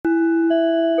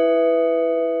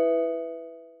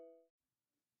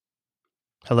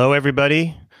Hello,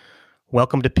 everybody.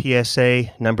 Welcome to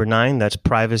PSA number 9. That's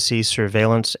Privacy,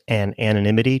 Surveillance, and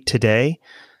Anonymity. Today,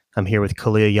 I'm here with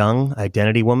Kalia Young,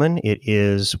 Identity Woman. It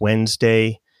is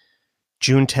Wednesday,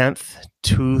 June 10th,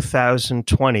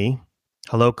 2020.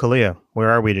 Hello, Kalia. Where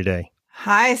are we today?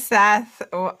 Hi, Seth.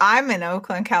 I'm in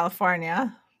Oakland,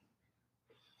 California.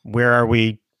 Where are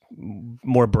we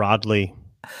more broadly?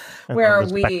 Where are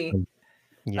we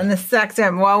on the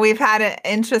spectrum? Well, we've had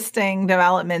interesting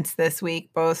developments this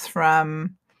week, both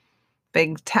from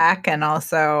big tech and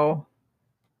also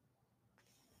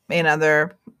in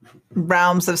other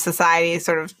realms of society,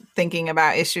 sort of thinking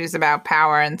about issues about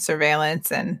power and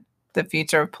surveillance and the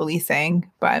future of policing.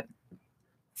 But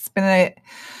it's been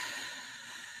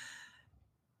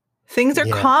things are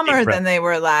calmer than they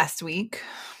were last week.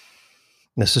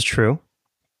 This is true.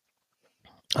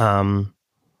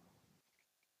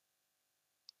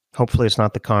 Hopefully it's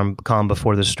not the calm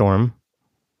before the storm.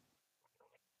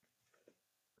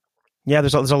 Yeah,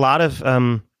 there's a lot of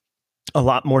a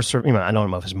lot more. I don't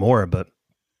know if it's more, but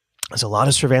there's a lot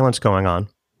of surveillance going on.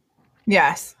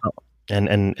 Yes,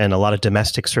 and a lot of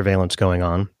domestic surveillance going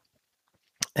on,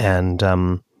 and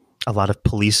a lot of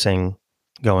policing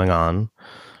going on,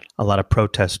 a lot of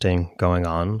protesting going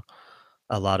on,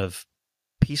 a lot of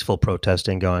peaceful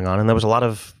protesting going on, and there was a lot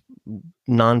of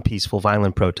non-peaceful,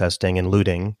 violent protesting and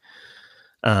looting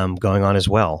going on as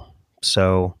well.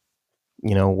 So,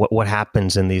 what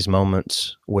happens in these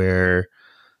moments where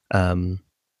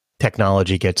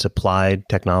technology gets applied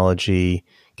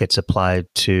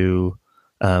to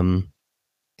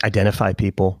identify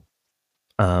people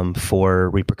for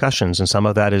repercussions, and some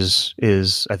of that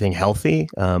is I think healthy.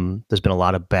 There's been a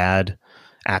lot of bad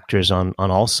actors on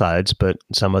all sides, but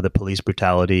some of the police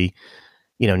brutality,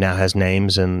 now has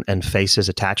names and faces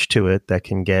attached to it that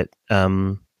can get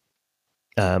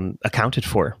accounted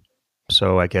for.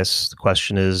 So I guess the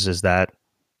question is that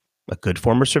a good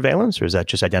form of surveillance, or is that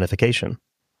just identification?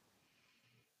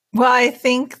 Well, I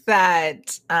think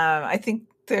that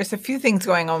there's a few things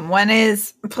going on. One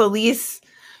is police,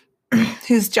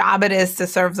 whose job it is to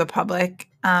serve the public,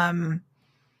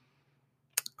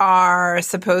 are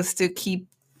supposed to keep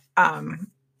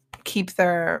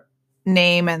their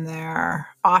name and their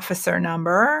officer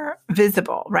number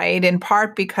visible, right? In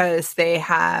part because they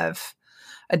have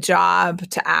a job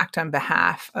to act on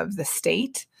behalf of the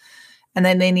state, and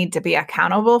then they need to be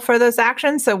accountable for those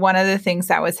actions. So one of the things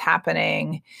that was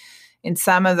happening in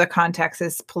some of the contexts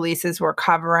is police were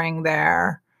covering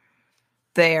their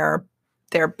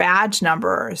badge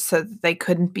numbers so that they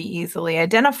couldn't be easily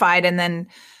identified, and then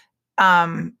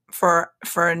for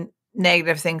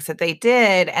negative things that they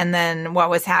did. And then what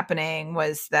was happening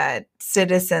was that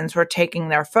citizens were taking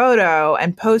their photo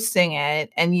and posting it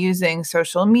and using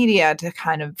social media to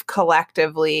kind of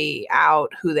collectively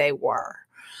out who they were.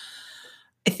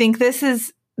 I think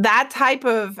that type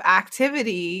of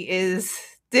activity is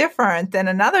different than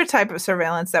another type of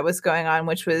surveillance that was going on,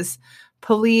 which was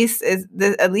police.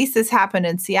 At least this happened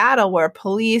in Seattle, where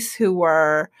police who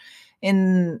were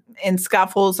in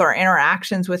scuffles or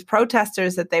interactions with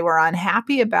protesters that they were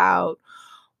unhappy about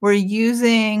were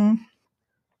using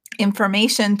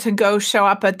information to go show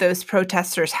up at those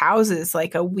protesters' houses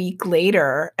like a week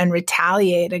later and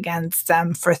retaliate against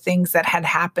them for things that had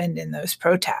happened in those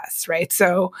protests, right?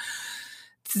 So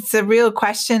it's a real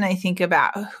question, I think,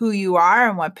 about who you are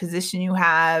and what position you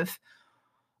have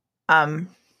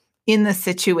in the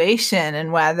situation,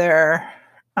 and whether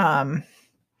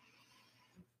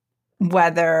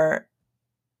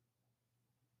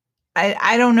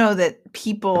I don't know that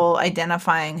people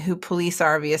identifying who police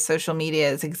are via social media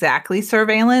is exactly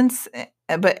surveillance,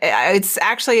 but it's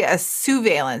actually a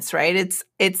surveillance, right?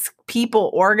 It's people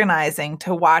organizing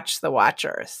to watch the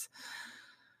watchers.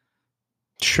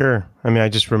 Sure. I mean, I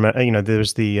just remember, there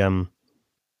was the,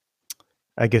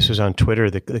 I guess it was on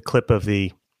Twitter, the clip of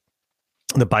the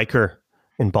biker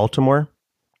in Baltimore,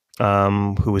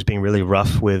 who was being really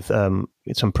rough with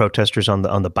some protesters on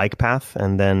the bike path,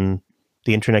 and then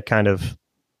the internet kind of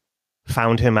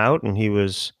found him out, and he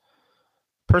was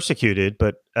persecuted.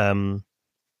 But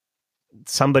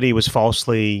somebody was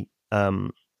falsely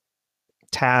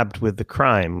tabbed with the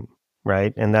crime,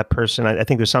 right? And that person, I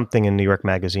think there's something in New York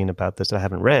Magazine about this that I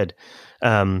haven't read.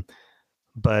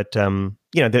 But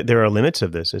there are limits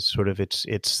of this. It's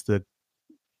the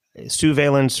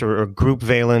surveillance or group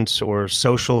valence or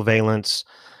social valence.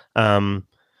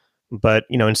 But,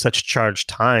 in such charged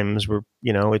times where,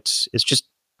 it's just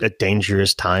a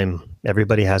dangerous time.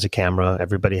 Everybody has a camera.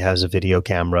 Everybody has a video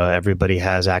camera. Everybody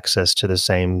has access to the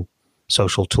same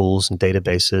social tools and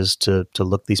databases to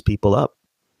look these people up.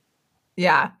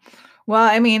 Yeah. Well,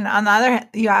 I mean, on the other hand,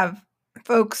 you have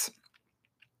folks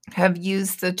have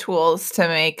used the tools to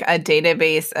make a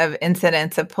database of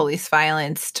incidents of police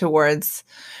violence towards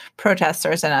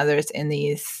protesters and others in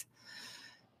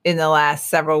the last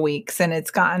several weeks, and it's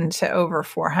gotten to over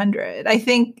 400. I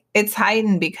think it's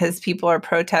heightened because people are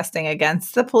protesting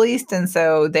against the police, and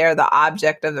so they're the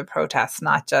object of the protest,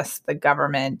 not just the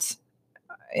government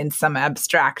in some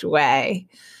abstract way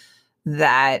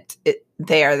that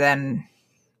they are then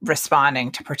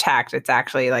responding to protect. It's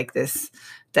actually like this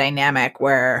dynamic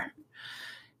where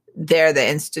they're the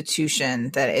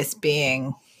institution that is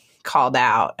being called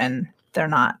out, and they're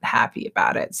not happy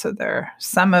about it. So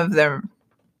some of their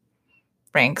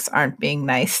ranks aren't being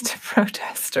nice to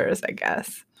protesters, I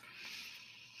guess.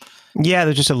 Yeah,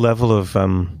 there's just a level of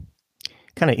kind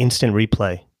of instant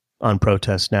replay on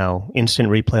protests now, instant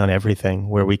replay on everything,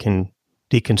 where we can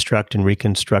deconstruct and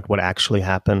reconstruct what actually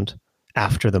happened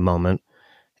after the moment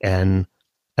and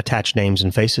attach names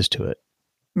and faces to it.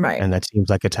 Right. And that seems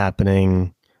like it's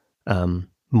happening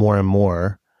more and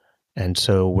more. And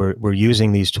so we're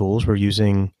using these tools. We're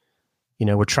using,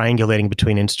 we're triangulating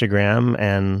between Instagram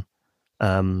and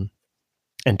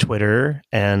Twitter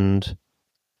and,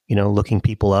 looking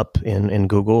people up in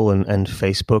Google and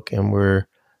Facebook, and we're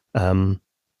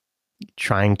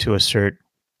trying to assert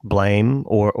blame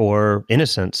or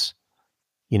innocence,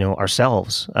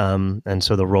 ourselves. And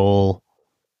so the role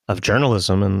of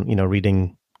journalism and,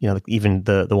 reading, even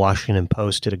the Washington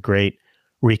Post did a great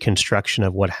reconstruction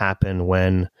of what happened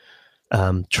when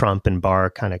Trump and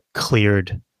Barr kind of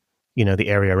cleared, the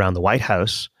area around the White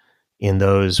House in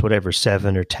those,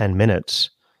 7 or 10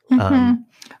 minutes,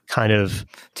 kind of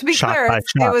to be clear,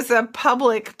 it was a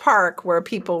public park where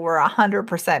people were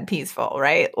 100% peaceful,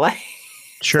 right? Like,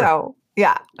 sure. So,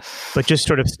 yeah. But just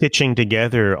sort of stitching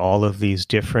together all of these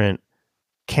different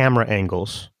camera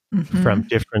angles from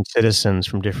different citizens,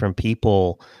 from different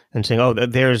people, and saying, oh,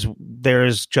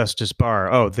 there's Justice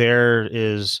Barr. Oh, there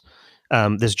is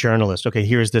this journalist. Okay,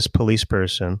 here's this police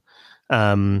person.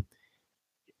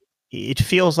 It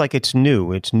feels like it's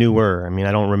new. It's newer. I mean,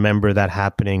 I don't remember that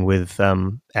happening with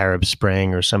Arab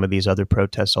Spring or some of these other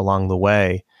protests along the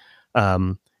way,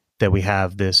 that we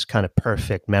have this kind of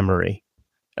perfect memory,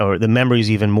 or the memory is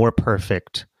even more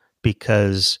perfect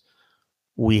because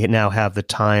we now have the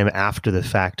time after the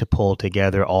fact to pull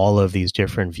together all of these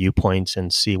different viewpoints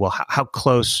and see, well, how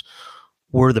close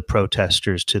were the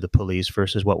protesters to the police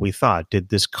versus what we thought? Did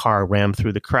this car ram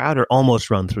through the crowd or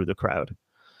almost run through the crowd?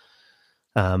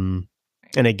 And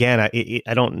again,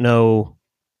 I don't know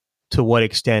to what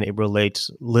extent it relates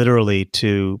literally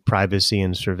to privacy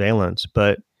and surveillance,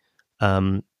 but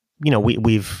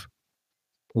we've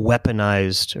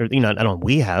weaponized, or I don't know,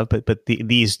 we have, but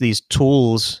these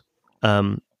tools,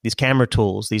 these camera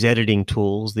tools, these editing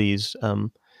tools, these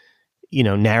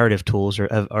narrative tools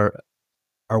are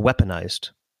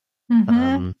weaponized,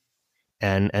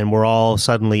 and we're all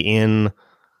suddenly in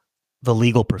the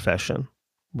legal profession.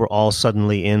 We're all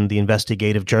suddenly in the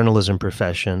investigative journalism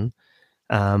profession.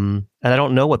 And I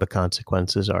don't know what the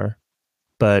consequences are,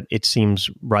 but it seems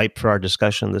ripe for our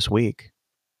discussion this week.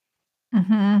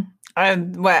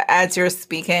 As you're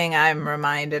speaking, I'm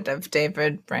reminded of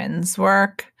David Brin's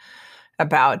work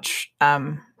about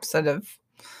sort of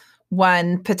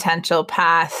one potential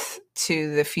path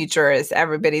to the future is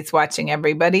everybody's watching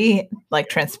everybody,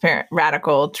 like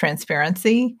radical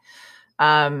transparency.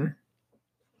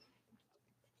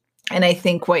 And I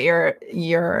think what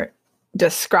you're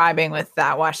describing with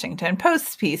that Washington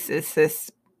Post piece is this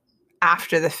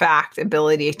after the fact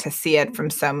ability to see it from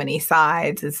so many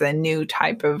sides is a new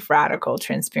type of radical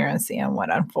transparency on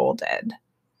what unfolded.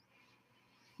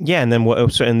 Yeah, and then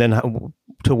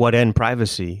to what end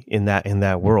privacy in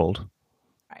that world?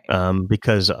 Right.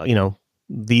 Because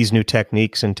these new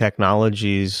techniques and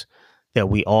technologies that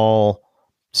we all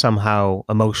somehow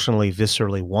emotionally,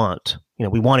 viscerally want.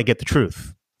 We want to get the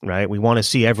truth. Right. We want to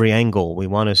see every angle. We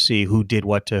want to see who did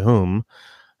what to whom,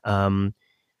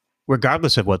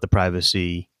 regardless of what the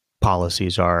privacy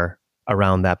policies are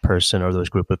around that person or those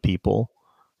group of people.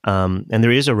 And there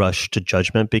is a rush to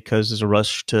judgment because there's a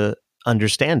rush to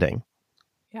understanding.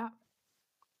 Yeah.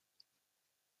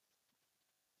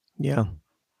 Yeah.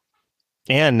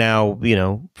 And now,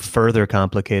 further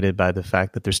complicated by the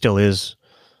fact that there still is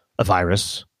a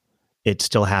virus. It's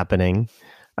still happening.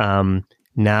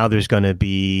 Now there's going to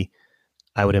be,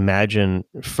 I would imagine,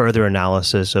 further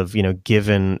analysis of,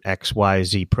 given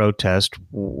XYZ protest,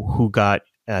 who got,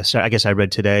 so I guess I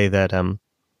read today that, some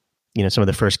of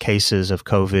the first cases of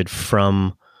COVID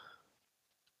from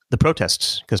the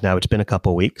protests, because now it's been a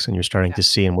couple of weeks and you're starting to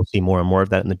see, and we'll see more and more of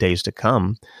that in the days to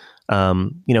come,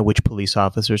 which police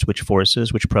officers, which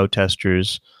forces, which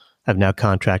protesters have now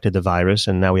contracted the virus,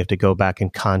 and now we have to go back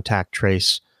and contact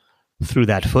trace through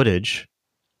that footage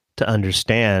to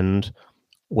understand,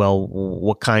 well,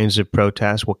 what kinds of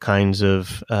protests, what kinds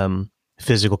of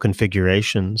physical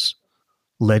configurations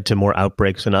led to more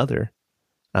outbreaks than other.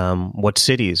 What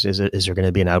cities? Is there going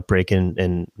to be an outbreak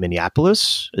in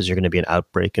Minneapolis? Is there going to be an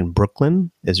outbreak in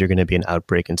Brooklyn? Is there going to be an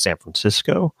outbreak in San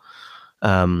Francisco?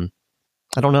 I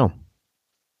don't know.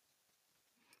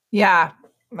 Yeah,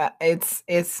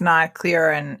 it's not clear,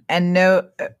 and no,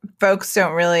 folks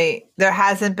don't really. There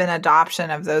hasn't been adoption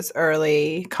of those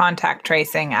early contact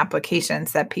tracing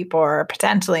applications that people are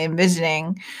potentially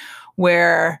envisioning,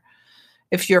 where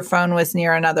if your phone was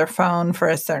near another phone for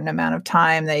a certain amount of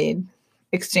time, they'd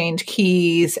exchange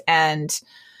keys, and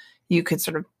you could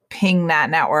sort of ping that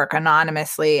network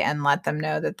anonymously and let them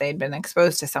know that they'd been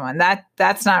exposed to someone.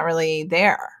 That's not really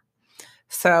there.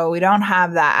 So we don't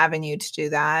have that avenue to do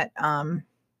that.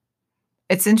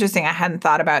 It's interesting. I hadn't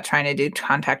thought about trying to do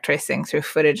contact tracing through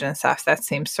footage and stuff. That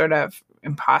seems sort of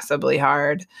impossibly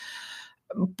hard.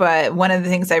 But one of the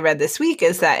things I read this week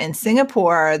is that in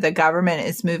Singapore, the government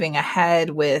is moving ahead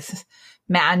with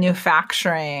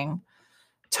manufacturing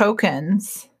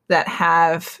tokens that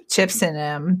have chips in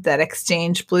them that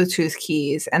exchange Bluetooth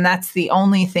keys. And that's the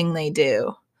only thing they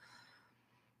do.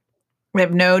 They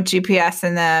have no GPS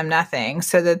in them, nothing,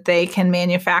 so that they can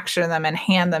manufacture them and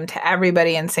hand them to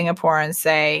everybody in Singapore and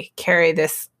say, carry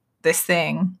this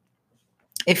thing.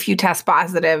 If you test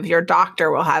positive, your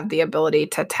doctor will have the ability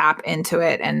to tap into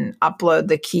it and upload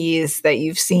the keys that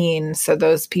you've seen, so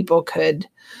those people could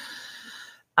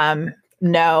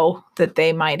know that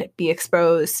they might be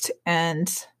exposed. And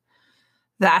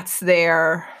that's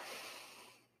their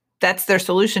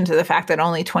solution to the fact that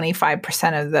only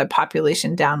 25% of the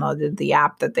population downloaded the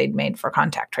app that they'd made for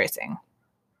contact tracing.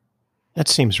 That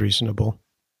seems reasonable.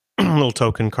 Little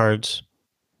token cards.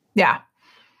 Yeah.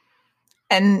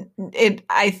 And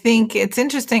I think it's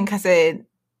interesting because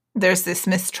there's this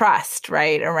mistrust,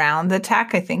 right, around the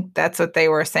tech. I think that's what they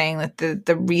were saying, that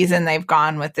the reason they've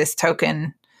gone with this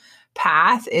token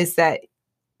path is that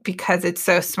because it's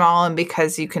so small and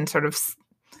because you can sort of,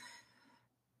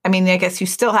 I mean, I guess you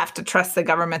still have to trust the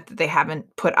government that they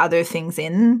haven't put other things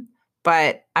in,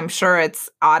 but I'm sure it's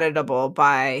auditable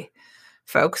by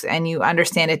folks, and you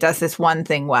understand it does this one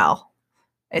thing well.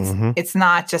 It's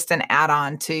not just an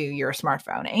add-on to your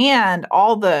smartphone. And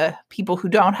all the people who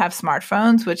don't have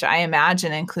smartphones, which I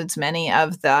imagine includes many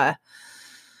of the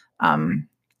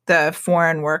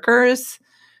foreign workers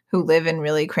who live in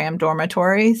really cramped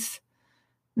dormitories,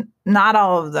 not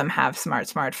all of them have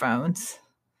smartphones.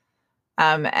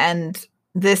 And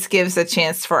this gives a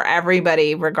chance for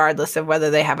everybody, regardless of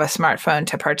whether they have a smartphone,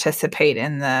 to participate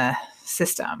in the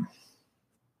system.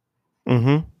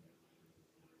 Mm-hmm.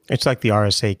 It's like the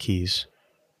RSA keys,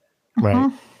 right?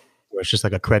 Where it's just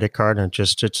like a credit card and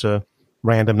it's a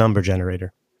random number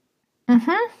generator.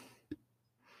 Mm-hmm.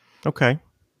 Okay.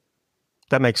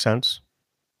 That makes sense.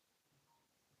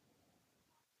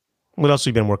 What else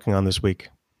have you been working on this week?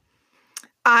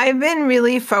 I've been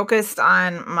really focused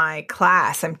on my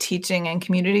class. I'm teaching in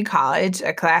community college,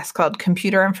 a class called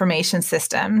Computer Information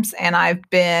Systems. And I've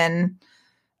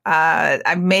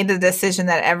made the decision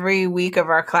that every week of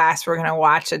our class, we're going to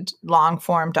watch a long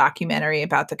form documentary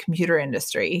about the computer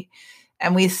industry.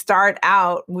 And we start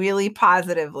out really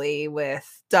positively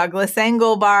with Douglas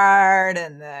Engelbart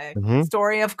and the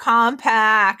story of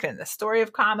Compaq and the story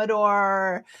of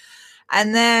Commodore.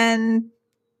 And then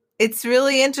it's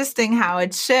really interesting how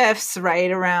it shifts right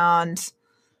around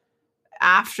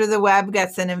after the web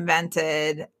gets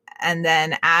invented, and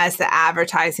then as the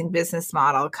advertising business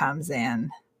model comes in,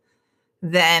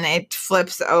 then it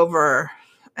flips over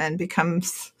and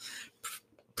becomes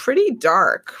pretty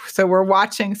dark. So we're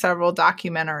watching several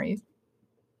documentaries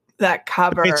that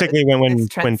cover basically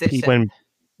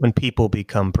when people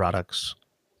become products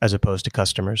as opposed to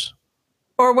customers,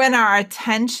 or when our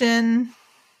attention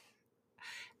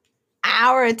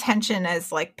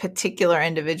as like particular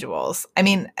individuals. I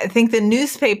mean, I think the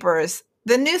newspapers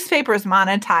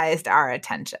monetized our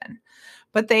attention,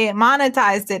 but they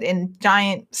monetized it in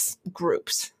giant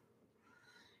groups,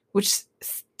 which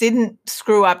didn't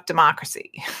screw up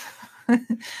democracy.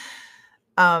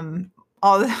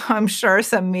 Although I'm sure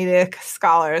some media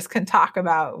scholars can talk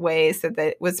about ways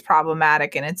that was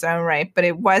problematic in its own right, but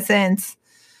it wasn't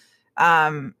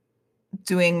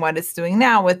doing what it's doing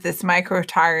now with this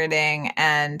micro-targeting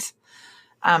and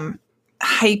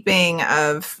hyping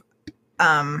of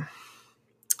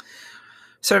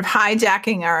sort of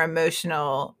hijacking our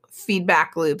emotional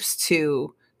feedback loops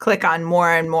to click on more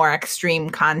and more extreme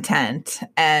content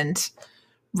and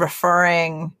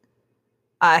referring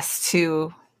us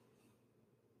to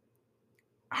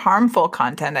harmful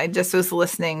content. I just was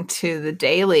listening to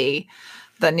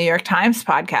the New York Times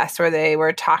podcast, where they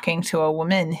were talking to a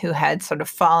woman who had sort of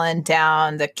fallen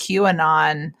down the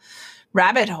QAnon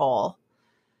rabbit hole,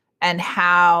 and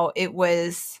how it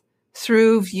was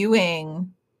through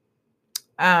viewing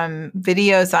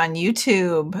videos on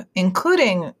YouTube,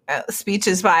 including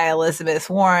speeches by Elizabeth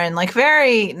Warren, like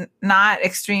very not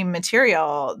extreme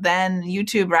material. Then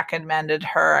YouTube recommended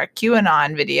her a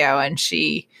QAnon video, and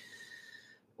she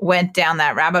went down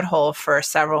that rabbit hole for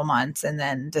several months and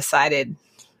then decided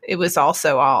it was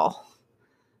also all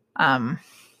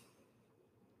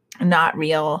not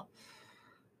real.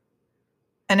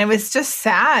 And it was just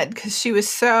sad because she was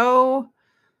so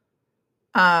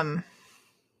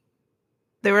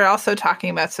they were also talking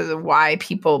about sort of why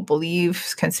people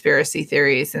believe conspiracy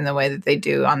theories in the way that they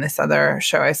do on this other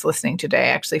show I was listening to today.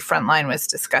 Actually, Frontline was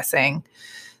discussing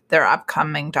their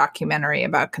upcoming documentary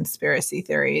about conspiracy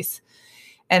theories,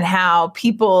 and how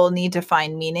people need to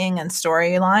find meaning and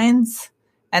storylines,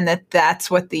 and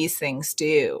that's what these things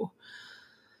do.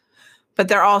 But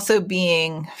they're also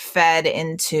being fed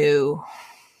into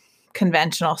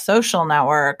conventional social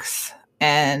networks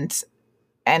and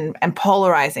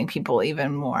polarizing people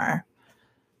even more.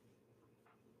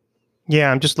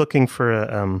 Yeah, I'm just looking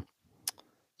for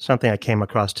something I came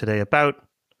across today about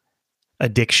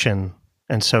addiction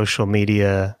and social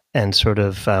media, and sort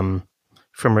of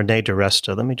from Renee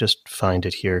DiResta. Let me just find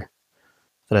it here,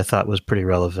 that I thought was pretty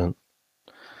relevant.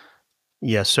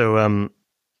 Yeah, so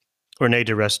Renee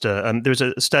DiResta, there's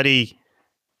a study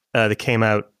that came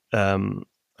out, I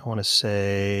want to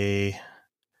say,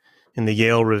 in the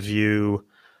Yale Review,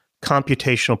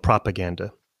 Computational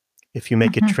Propaganda. If you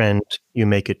make it trend, you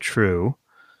make it true.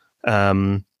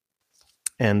 And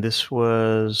this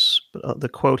was, the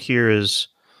quote here is,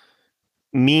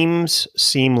 memes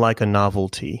seem like a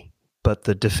novelty, but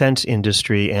the defense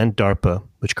industry and DARPA,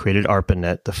 which created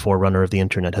ARPANET, the forerunner of the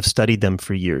internet, have studied them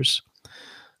for years.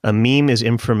 A meme is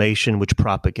information which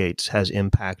propagates, has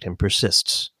impact, and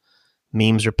persists.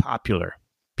 Memes are popular.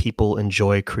 People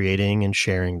enjoy creating and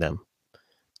sharing them.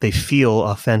 They feel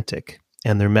authentic,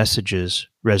 and their messages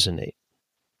resonate.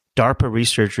 DARPA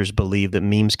researchers believe that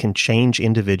memes can change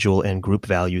individual and group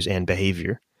values and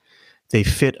behavior. They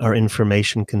fit our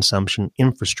information consumption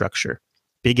infrastructure: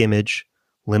 big image,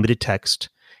 limited text,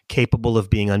 capable of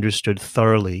being understood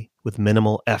thoroughly with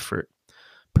minimal effort.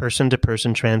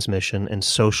 Person-to-person transmission and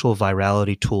social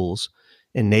virality tools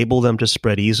enable them to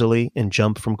spread easily and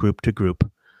jump from group to group,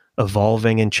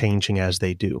 evolving and changing as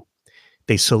they do.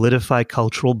 They solidify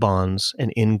cultural bonds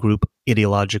and in-group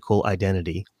ideological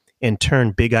identity, and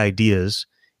turn big ideas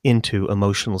into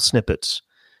emotional snippets.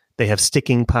 They have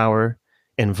sticking power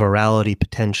and virality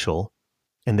potential,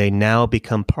 and they now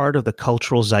become part of the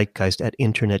cultural zeitgeist at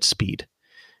internet speed.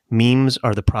 Memes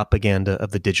are the propaganda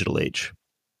of the digital age.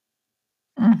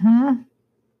 Mm-hmm.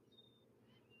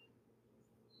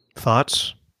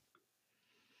 Thoughts?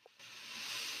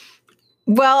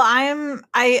 Well, I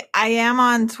am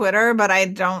on Twitter, but I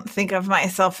don't think of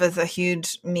myself as a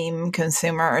huge meme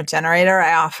consumer or generator.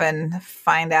 I often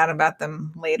find out about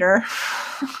them later,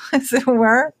 as it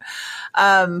were.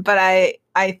 But I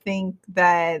think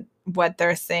that what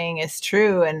they're saying is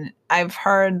true, and I've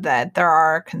heard that there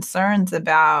are concerns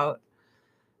about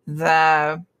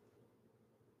the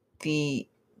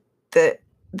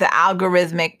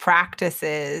algorithmic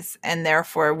practices, and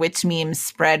therefore which memes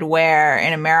spread where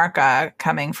in America,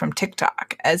 coming from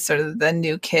TikTok as sort of the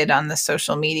new kid on the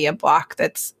social media block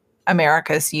that's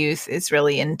America's youth is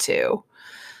really into.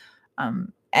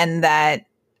 And that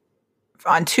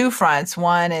on two fronts.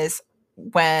 One is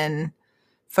when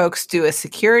folks do a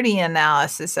security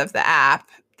analysis of the app,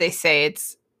 they say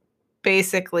it's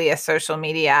basically a social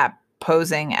media app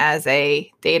posing as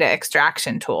a data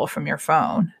extraction tool from your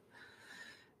phone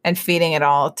and feeding it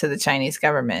all to the Chinese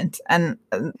government. And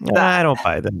I don't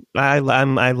buy them. I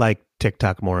like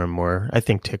TikTok more and more. I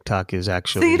think TikTok is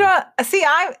actually. So you don't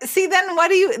see. Then what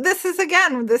do you? This is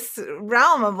again this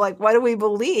realm of like, what do we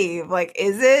believe? Like,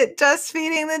 is it just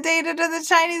feeding the data to the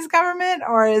Chinese government,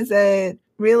 or is it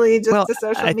really just a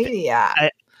social media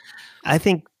app? I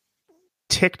think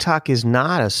TikTok is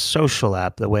not a social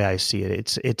app the way I see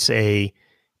it. It's an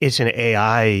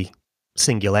AI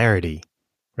singularity.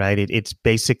 Right. It's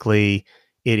basically,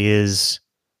 it is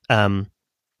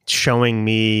showing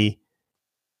me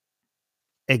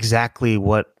exactly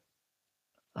what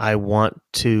I want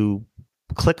to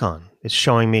click on. It's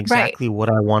showing me exactly what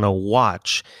I want to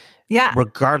watch. Yeah.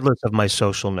 Regardless of my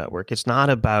social network. It's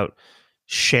not about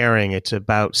sharing. It's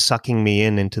about sucking me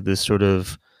into this sort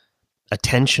of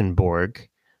attention Borg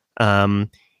Um,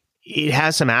 it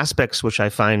has some aspects which I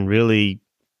find really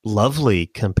lovely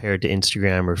compared to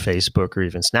Instagram or Facebook or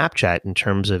even Snapchat in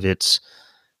terms of its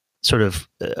sort of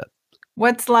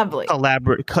what's lovely.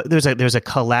 There's a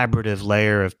collaborative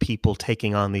layer of people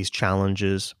taking on these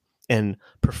challenges and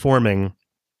performing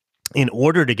in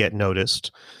order to get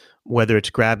noticed, whether it's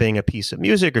grabbing a piece of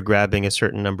music or grabbing a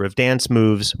certain number of dance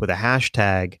moves with a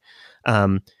hashtag.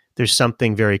 There's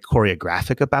something very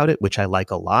choreographic about it, which I like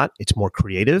a lot. It's more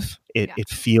creative. It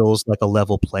feels like a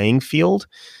level playing field.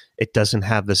 It doesn't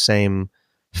have the same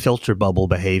filter bubble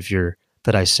behavior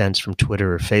that I sense from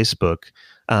Twitter or Facebook.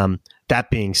 That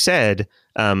being said,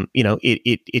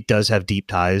 it does have deep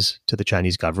ties to the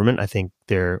Chinese government. I think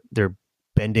they're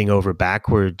bending over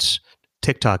backwards.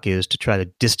 TikTok is to try to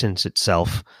distance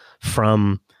itself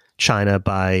from China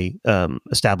by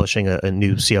establishing a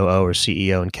new COO or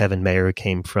CEO, and Kevin Mayer, who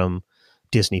came from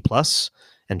Disney Plus,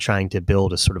 and trying to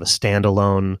build a sort of a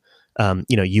standalone,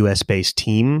 US based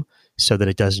team, so that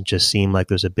it doesn't just seem like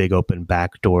there's a big open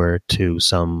backdoor to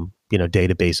some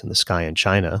database in the sky in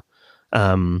China.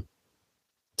 But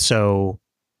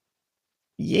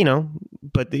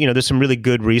there's some really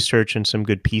good research and some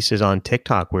good pieces on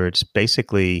TikTok where it's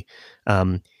basically,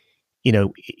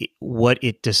 what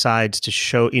it decides to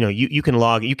show. You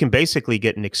can basically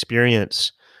get an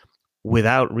experience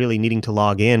without really needing to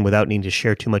log in, without needing to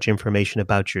share too much information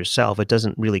about yourself. It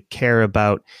doesn't really care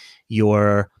about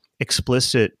your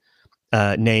explicit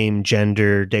name,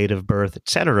 gender, date of birth,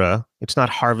 etc. It's not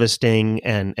harvesting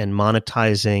and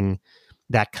monetizing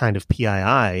that kind of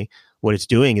PII. What it's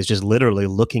doing is just literally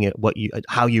looking at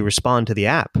how you respond to the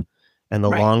app. And the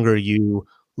longer you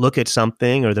look at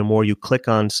something, or the more you click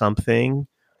on something,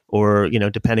 or,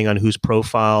 depending on whose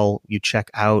profile you check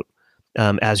out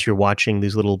as you're watching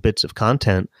these little bits of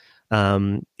content,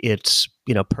 it's,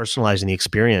 personalizing the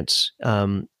experience,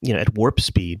 at warp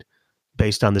speed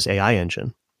based on this AI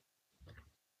engine.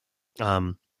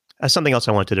 Something else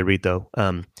I wanted to read, though,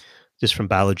 just from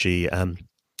Balaji.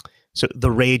 So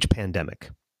the rage pandemic.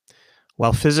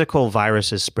 While physical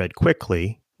viruses spread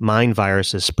quickly, mind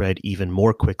viruses spread even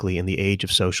more quickly in the age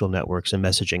of social networks and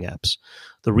messaging apps.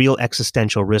 The real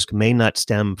existential risk may not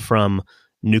stem from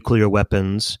nuclear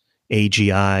weapons,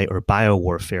 AGI, or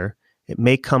biowarfare. It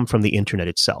may come from the internet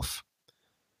itself.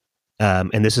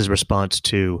 And this is a response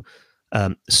to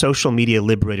social media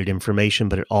liberated information,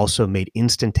 but it also made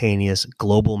instantaneous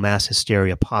global mass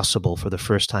hysteria possible for the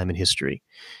first time in history.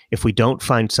 If we don't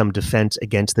find some defense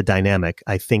against the dynamic,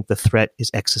 I think the threat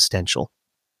is existential.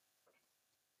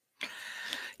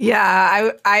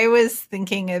 Yeah, I was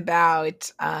thinking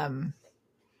about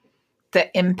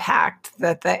the impact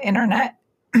that the internet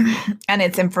and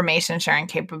its information sharing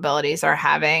capabilities are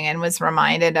having, and was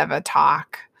reminded of a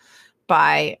talk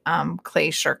by Clay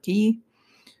Shirky,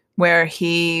 where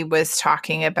he was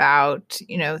talking about,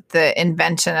 the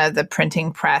invention of the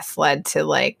printing press led to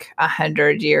like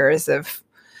 100 years of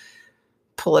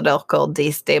political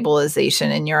destabilization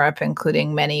in Europe,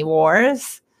 including many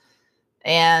wars.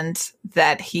 And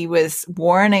that he was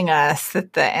warning us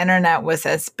that the internet was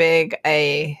as big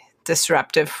a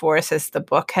disruptive force as the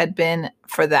book had been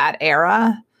for that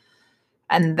era,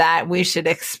 and that we should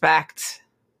expect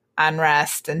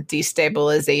unrest and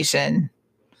destabilization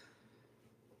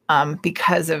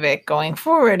because of it going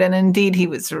forward. And indeed,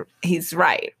 he's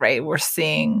right. We're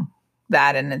seeing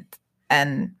that,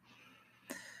 and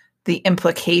the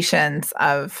implications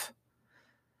of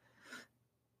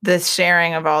the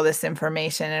sharing of all this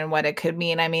information and what it could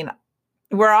mean. I mean,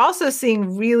 we're also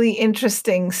seeing really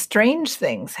interesting, strange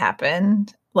things happen,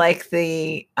 like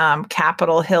the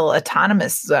Capitol Hill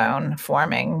Autonomous Zone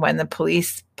forming when the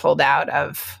police pulled out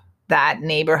of that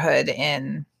neighborhood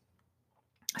in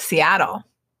Seattle.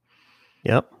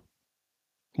 Yep.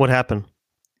 What happened?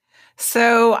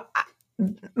 So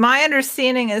my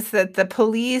understanding is that the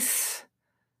police,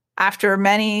 after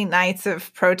many nights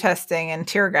of protesting and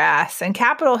tear gas, and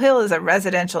Capitol Hill is a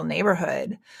residential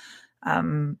neighborhood.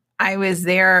 I was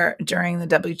there during the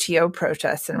WTO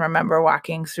protests and remember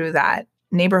walking through that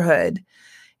neighborhood,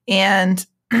 and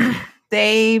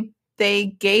they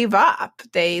gave up.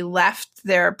 They left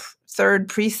their third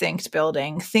precinct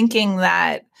building thinking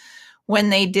that when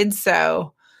they did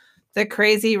so, the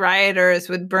crazy rioters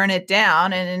would burn it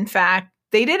down. And in fact,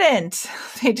 they didn't.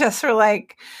 They just were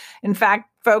like, in fact,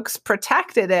 folks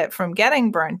protected it from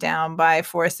getting burnt down by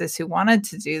forces who wanted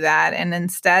to do that. And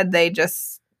instead, they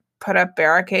just put up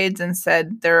barricades and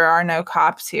said, there are no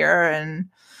cops here, and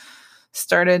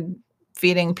started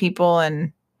feeding people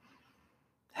and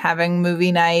having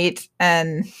movie night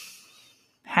and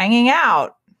hanging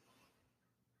out.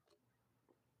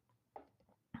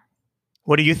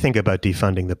 What do you think about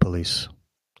defunding the police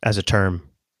as a term?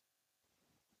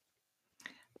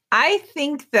 I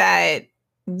think that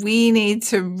we need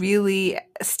to really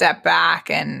step back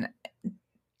and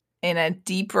in a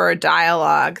deeper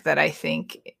dialogue that I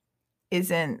think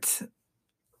isn't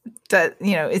that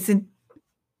isn't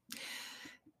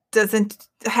doesn't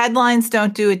headlines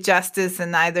don't do it justice,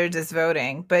 and neither does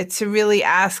voting, but to really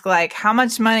ask, like, how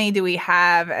much money do we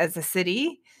have as a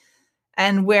city,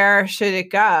 and where should it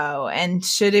go, and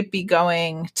should it be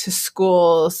going to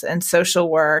schools and social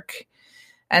work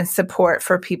and support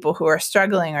for people who are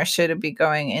struggling, or should it be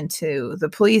going into the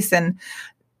police? And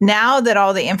now that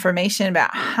all the information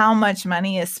about how much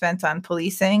money is spent on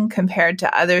policing compared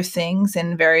to other things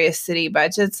in various city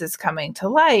budgets is coming to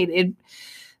light,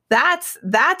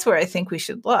 that's where I think we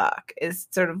should look, is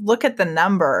sort of look at the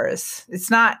numbers. It's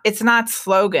not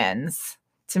slogans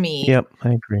to me. Yep,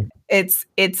 I agree. It's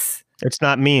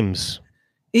not memes.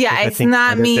 Yeah, it's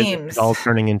not memes. It's all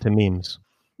turning into memes.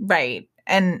 Right.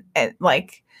 And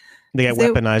like they get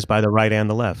weaponized by the right and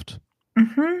the left.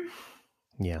 Mm-hmm.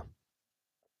 Yeah.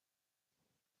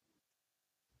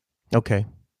 Okay.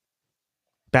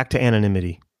 Back to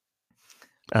anonymity.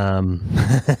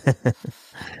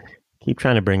 Keep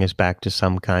trying to bring us back to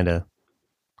some kind of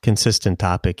consistent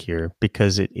topic here,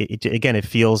 because it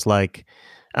feels like,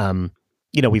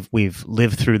 we've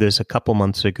lived through this a couple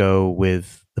months ago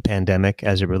with the pandemic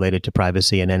as it related to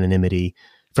privacy and anonymity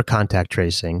for contact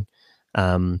tracing.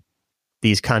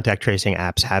 These contact tracing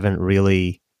apps haven't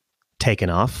really taken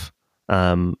off.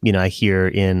 I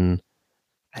hear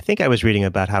I think I was reading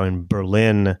about how in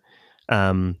Berlin,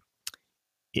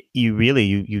 you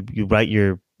write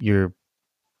your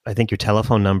I think your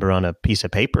telephone number on a piece of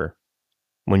paper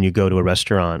when you go to a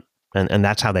restaurant, and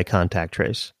that's how they contact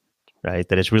trace, right?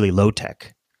 That it's really low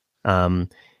tech. And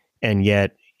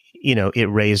yet, it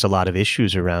raised a lot of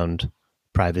issues around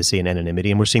privacy and anonymity.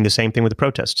 And we're seeing the same thing with the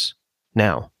protests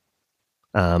now,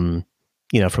 from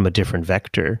a different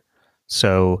vector.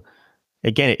 So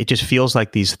again, it just feels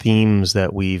like these themes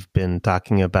that we've been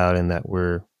talking about and that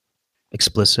we're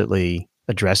explicitly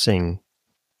addressing,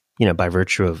 by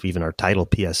virtue of even our title,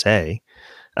 PSA,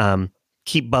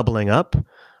 keep bubbling up,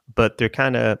 but they're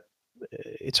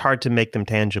it's hard to make them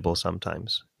tangible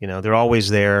sometimes. They're always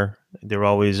there. They're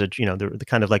always, they're the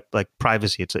kind of like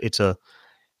privacy. It's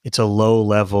a low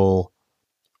level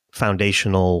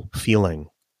foundational feeling,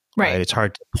 right? It's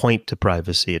hard to point to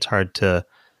privacy. It's hard to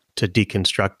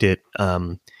deconstruct it,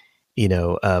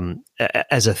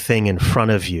 as a thing in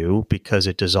front of you, because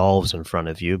it dissolves in front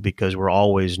of you, because we're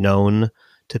always known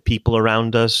to people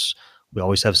around us. We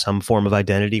always have some form of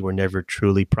identity. We're never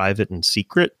truly private and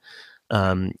secret.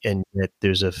 And yet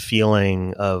there's a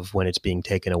feeling of when it's being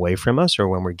taken away from us, or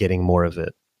when we're getting more of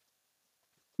it.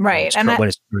 Right. And when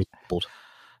it's troubled.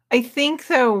 I think,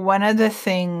 though, one of the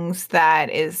things that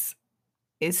is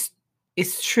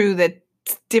true, that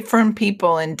different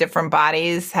people in different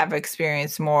bodies have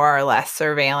experienced more or less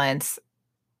surveillance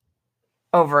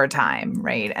over time,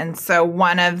 right? And so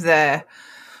one of the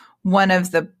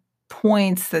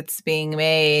points that's being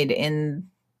made in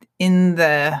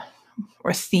the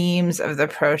or themes of the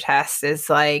protest is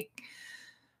like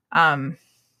that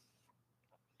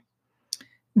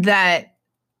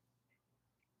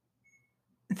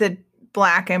the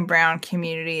Black and brown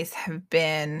communities have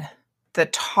been the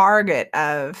target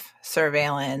of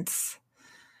surveillance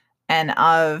and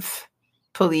of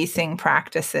policing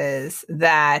practices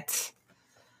that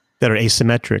are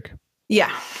asymmetric.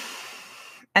 Yeah.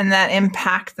 And that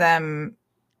impact them,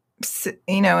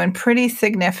 in pretty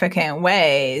significant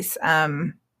ways.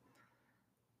 I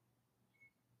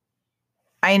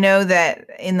know that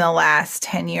in the last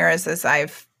 10 years, as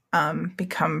I've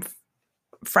become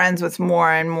friends with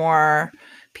more and more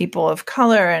people of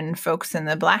color and folks in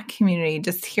the Black community,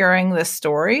 just hearing the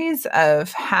stories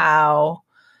of how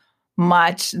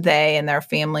much they and their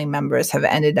family members have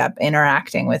ended up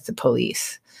interacting with the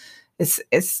police, it's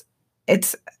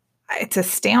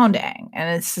astounding.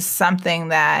 And it's just something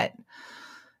that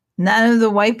none of the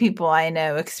white people I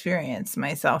know experience,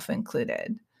 myself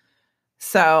included.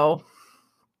 So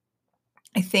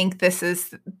I think this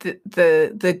is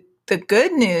the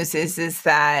good news is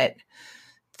that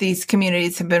these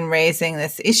communities have been raising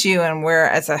this issue, and we're,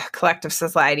 as a collective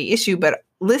society,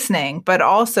 listening, but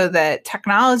also that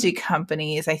technology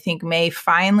companies, I think, may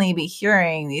finally be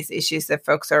hearing these issues that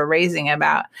folks are raising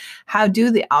about how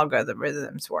do the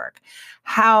algorithms work?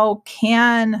 How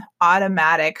can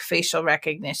automatic facial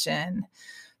recognition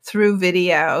through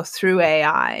video, through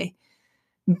AI,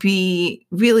 be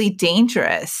really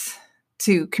dangerous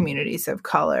to communities of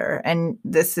color? And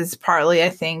this is partly, I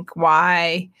think,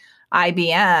 why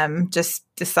IBM just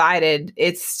decided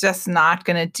it's just not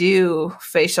going to do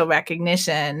facial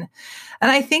recognition.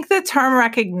 And I think the term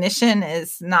recognition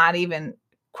is not even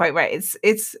quite right.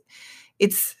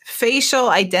 It's facial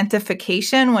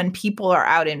identification when people are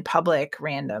out in public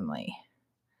randomly.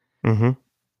 Mm-hmm.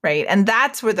 Right. And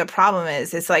that's where the problem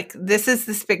is. It's like,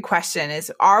 this big question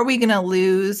is, are we going to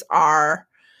lose our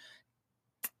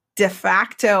de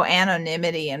facto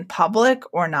anonymity in public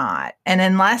or not? And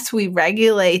unless we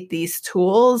regulate these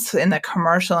tools in the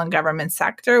commercial and government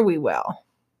sector, we will.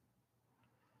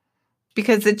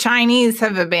 Because the Chinese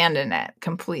have abandoned it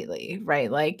completely,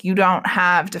 right? Like, you don't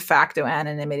have de facto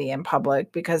anonymity in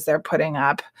public because they're putting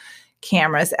up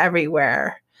cameras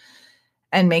everywhere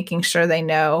and making sure they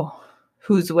know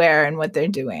who's where and what they're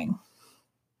doing.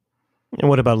 And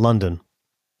what about London?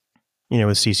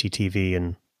 With CCTV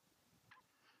and...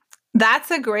 That's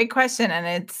a great question. And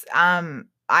it's,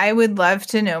 I would love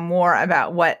to know more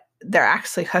about what they're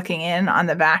actually hooking in on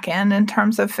the back end in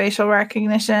terms of facial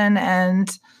recognition and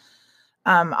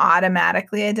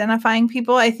automatically identifying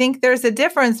people. I think there's a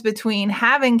difference between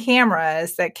having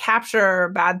cameras that capture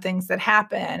bad things that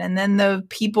happen, and then the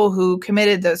people who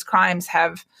committed those crimes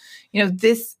have,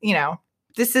 this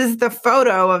is the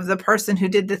photo of the person who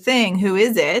did the thing. Who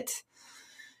is it?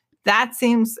 That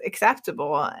seems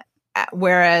acceptable.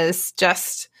 Whereas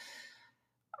just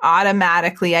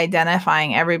automatically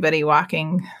identifying everybody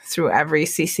walking through every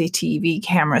CCTV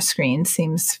camera screen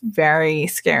seems very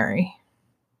scary.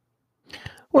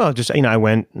 Well, just, I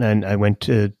went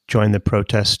to join the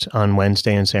protest on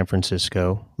Wednesday in San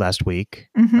Francisco last week.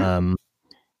 Mm-hmm.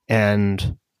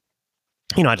 And,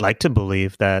 I'd like to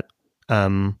believe that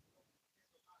I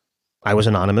was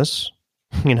anonymous,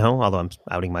 although I'm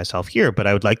outing myself here, but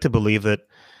I would like to believe that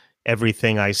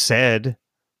everything I said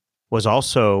was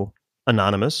also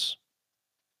anonymous,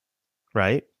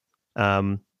 right?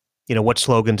 What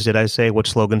slogans did I say? What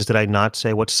slogans did I not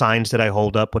say? What signs did I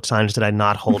hold up? What signs did I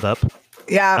not hold up?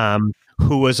 Yeah.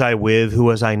 Who was I with? Who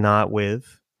was I not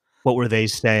with? What were they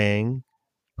saying?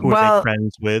 Who were they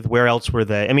friends with? Where else were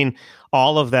they? I mean,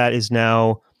 all of that is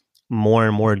now more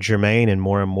and more germane and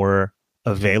more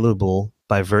available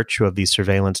by virtue of these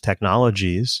surveillance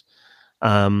technologies.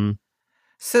 And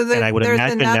I would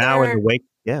imagine now in the wake,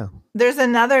 there's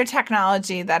another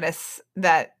technology that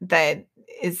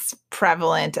is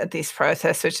prevalent at these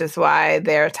protests, which is why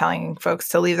they're telling folks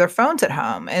to leave their phones at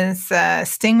home. And it's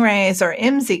stingrays or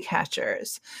IMSI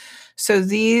catchers. So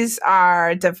these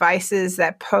are devices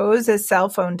that pose as cell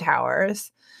phone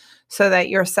towers so that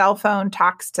your cell phone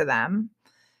talks to them.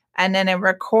 And then it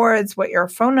records what your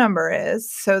phone number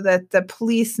is so that the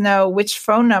police know which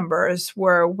phone numbers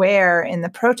were where in the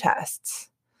protests.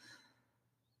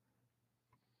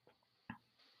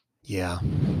 Yeah.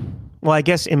 Well, I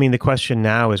guess, the question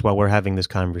now is, while we're having this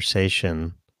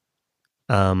conversation,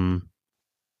 who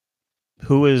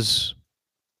is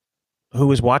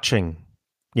watching,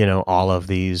 all of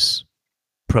these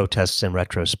protests in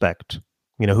retrospect?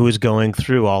 Who is going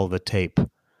through all the tape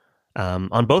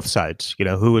on both sides?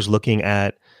 Who is looking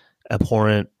at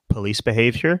abhorrent police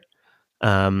behavior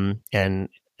and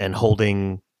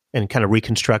holding and kind of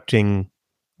reconstructing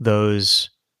those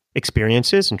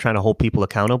experiences and trying to hold people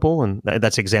accountable. And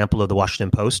that's an example of the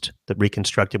Washington Post that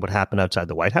reconstructed what happened outside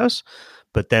the White House.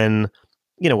 But then,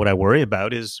 what I worry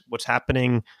about is what's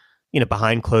happening,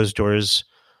 behind closed doors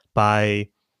by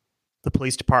the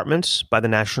police departments, by the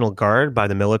National Guard, by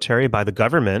the military, by the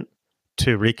government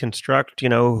to reconstruct,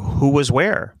 who was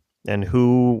where and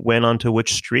who went onto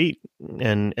which street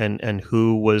and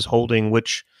who was holding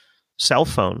which cell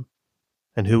phone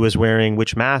and who was wearing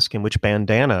which mask and which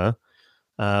bandana.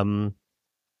 And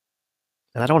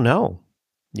I don't know,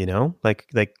 like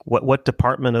what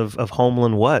department of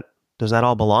Homeland, what does that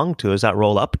all belong to? Does that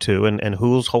roll up to, and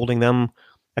who's holding them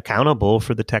accountable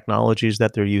for the technologies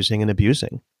that they're using and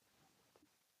abusing?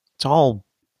 It's all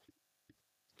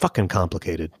fucking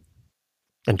complicated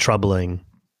and troubling.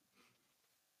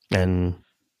 And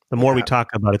the more we talk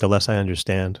about it, the less I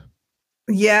understand.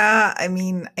 Yeah. I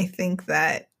think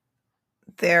that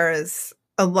there is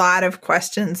a lot of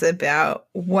questions about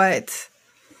what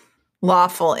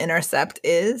lawful intercept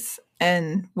is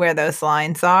and where those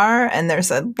lines are. And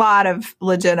there's a lot of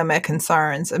legitimate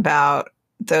concerns about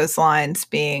those lines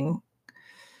being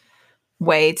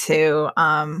way too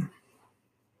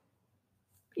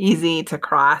easy to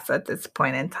cross at this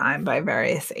point in time by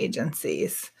various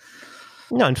agencies.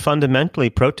 No, and fundamentally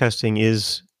protesting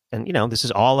is, and this is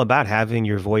all about having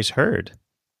your voice heard.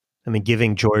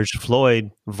 Giving George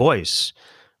Floyd voice,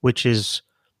 which is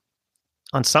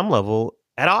on some level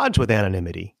at odds with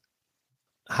anonymity.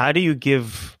 How do you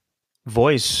give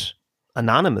voice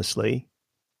anonymously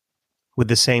with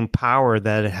the same power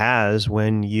that it has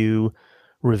when you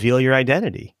reveal your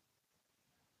identity.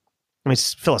 I mean,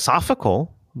 it's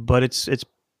philosophical, but it's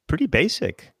pretty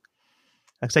basic.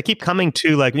 Because I keep coming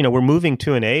to, like, we're moving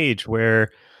to an age where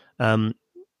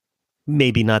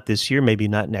maybe not this year, maybe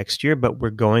not next year, but we're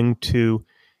going to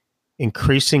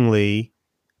increasingly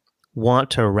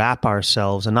want to wrap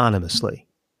ourselves anonymously.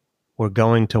 We're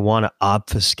going to want to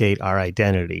obfuscate our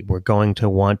identity. We're going to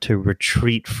want to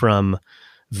retreat from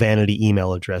vanity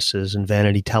email addresses and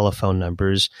vanity telephone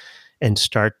numbers and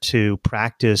start to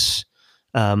practice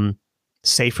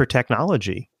safer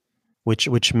technology,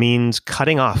 which means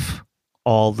cutting off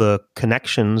all the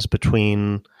connections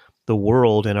between the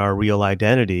world and our real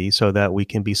identity so that we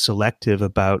can be selective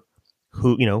about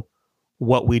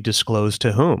what we disclose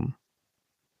to whom.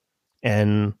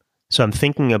 And so I'm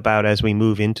thinking about, as we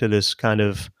move into this kind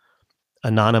of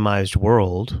anonymized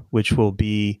world, which will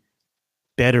be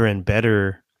better and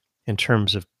better in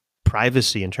terms of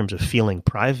privacy, in terms of feeling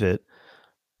private,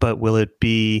 but will it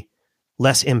be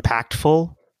less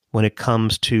impactful when it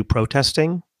comes to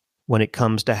protesting, when it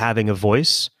comes to having a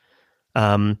voice?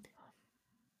 Right?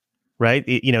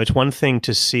 It's one thing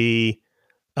to see,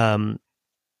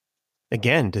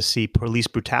 again, to see police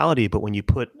brutality, but when you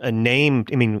put a name,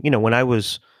 I mean, when I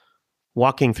was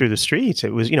walking through the streets,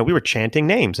 it was, we were chanting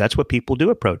names. That's what people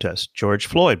do at protests. George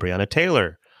Floyd, Breonna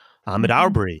Taylor, Ahmaud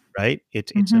Arbery, right?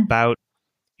 It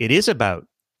is about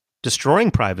destroying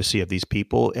privacy of these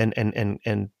people and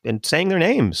saying their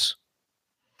names.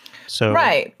 So,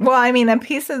 right. Well, I mean, a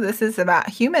piece of this is about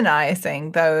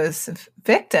humanizing those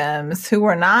victims who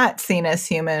were not seen as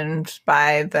humans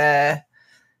by the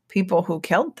people who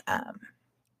killed them.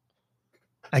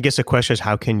 I guess the question is,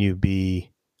 how can you be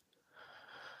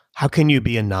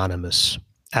anonymous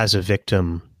as a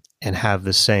victim and have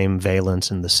the same valence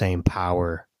and the same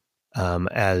power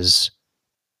as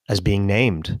being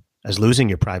named, as losing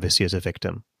your privacy as a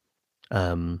victim?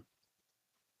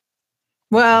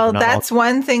 Well, that's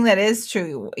one thing that is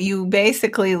true. You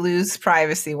basically lose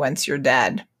privacy once you're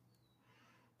dead.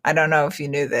 I don't know if you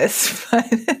knew this, but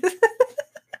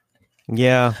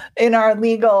yeah, in our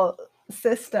legal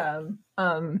system,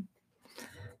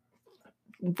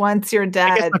 once you're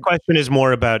dead. I guess the question is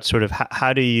more about sort of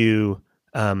how can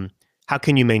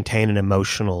you maintain an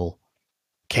emotional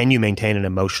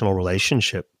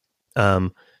relationship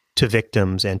to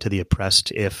victims and to the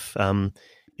oppressed if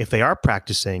they are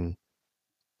practicing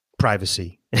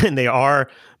privacy and they are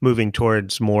moving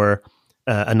towards more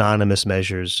anonymous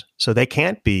measures, so they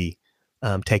can't be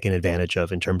taken advantage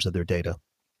of in terms of their data.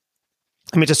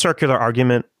 I mean, it's a circular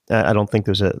argument. I don't think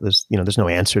there's no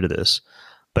answer to this,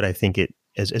 but I think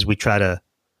as we try to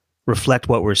reflect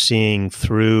what we're seeing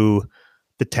through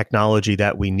the technology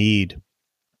that we need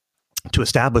to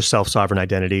establish self-sovereign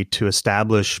identity, to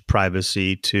establish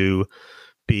privacy, to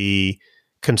be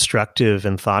constructive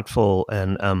and thoughtful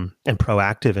and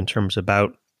proactive in terms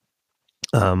about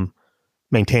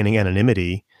maintaining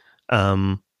anonymity.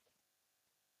 How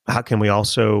can we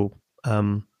also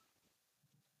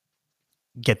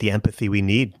get the empathy we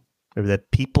need, or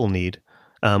that people need,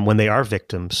 when they are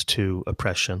victims to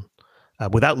oppression,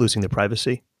 without losing their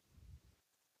privacy?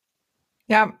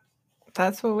 Yep,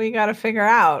 that's what we got to figure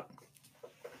out.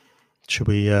 Should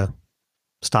we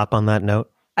stop on that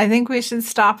note? I think we should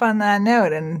stop on that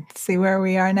note and see where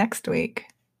we are next week.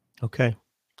 Okay.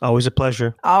 Always a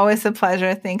pleasure. Always a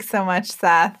pleasure. Thanks so much,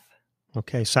 Seth.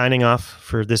 Okay. Signing off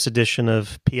for this edition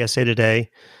of PSA Today,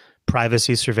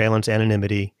 Privacy, Surveillance,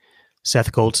 Anonymity.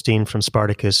 Seth Goldstein from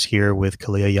Spartacus here with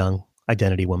Kalia Young,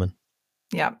 Identity Woman.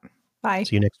 Yep. Bye.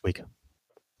 See you next week.